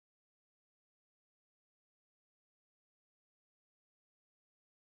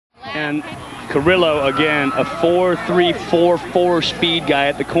And Carrillo, again, a 4.3, 4.4 speed guy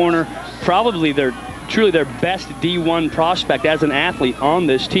at the corner. Probably truly their best D1 prospect as an athlete on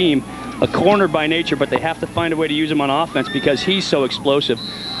this team. A corner by nature, but they have to find a way to use him on offense because he's so explosive.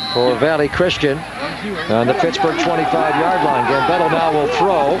 For Valley Christian on the Pittsburgh 25-yard line. Gambetto now will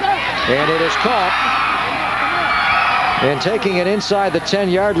throw, and it is caught. And taking it inside the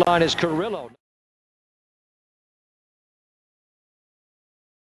 10-yard line is Carrillo.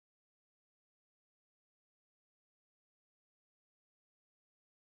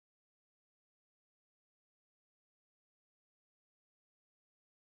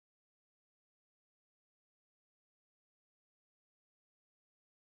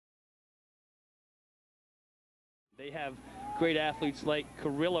 They have great athletes like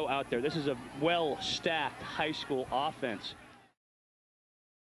Carrillo out there. This is a well-stacked high school offense.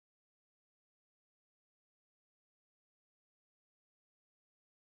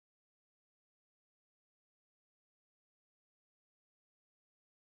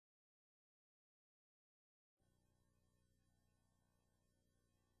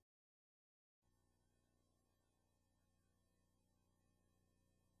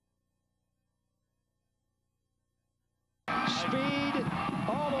 Speed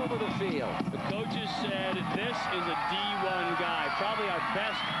all over the field. The coaches said this is a D1 guy, probably our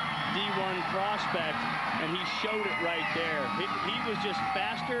best D1 prospect, and he showed it right there. He was just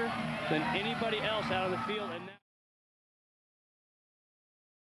faster than anybody else out on the field. And now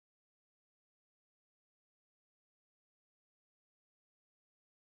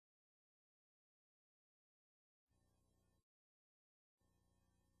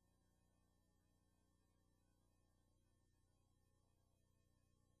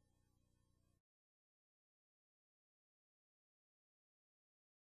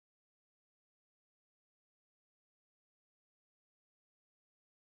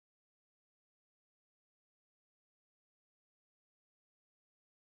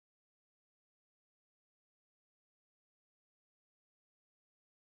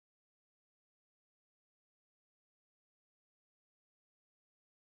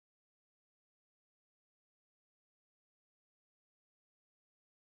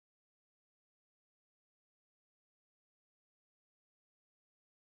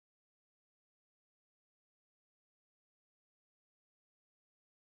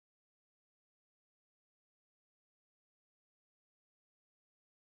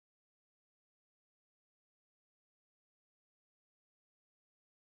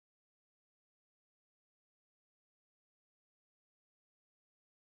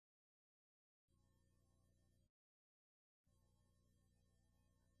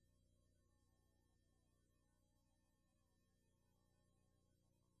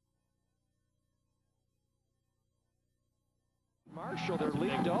Marshall, their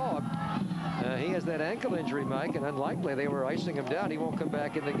lead dog, he has that ankle injury, Mike, and unlikely they were icing him down. He won't come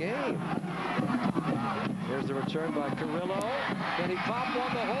back in the game. There's the return by Carrillo. Can he pop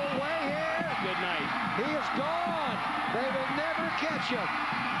one the whole way here? good night. He is gone. They will never catch him.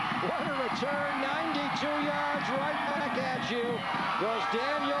 What a return, 92 yards right back at you goes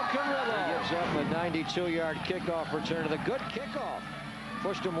Daniel Carrillo. He gives up a 92-yard kickoff return to the good kickoff.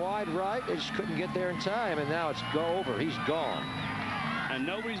 Pushed him wide right. They just couldn't get there in time, and now it's go over. He's gone. And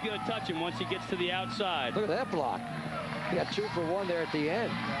nobody's going to touch him once he gets to the outside. Look at that block. He got 2 for 1 there at the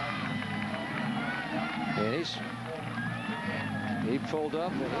end. And he pulled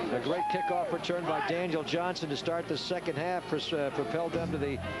up. And a great kickoff return by Daniel Johnson to start the second half. Propelled them to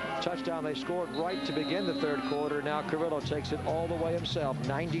the touchdown they scored right to begin the third quarter. Now Carrillo takes it all the way himself.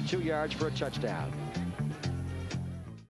 92 yards for a touchdown.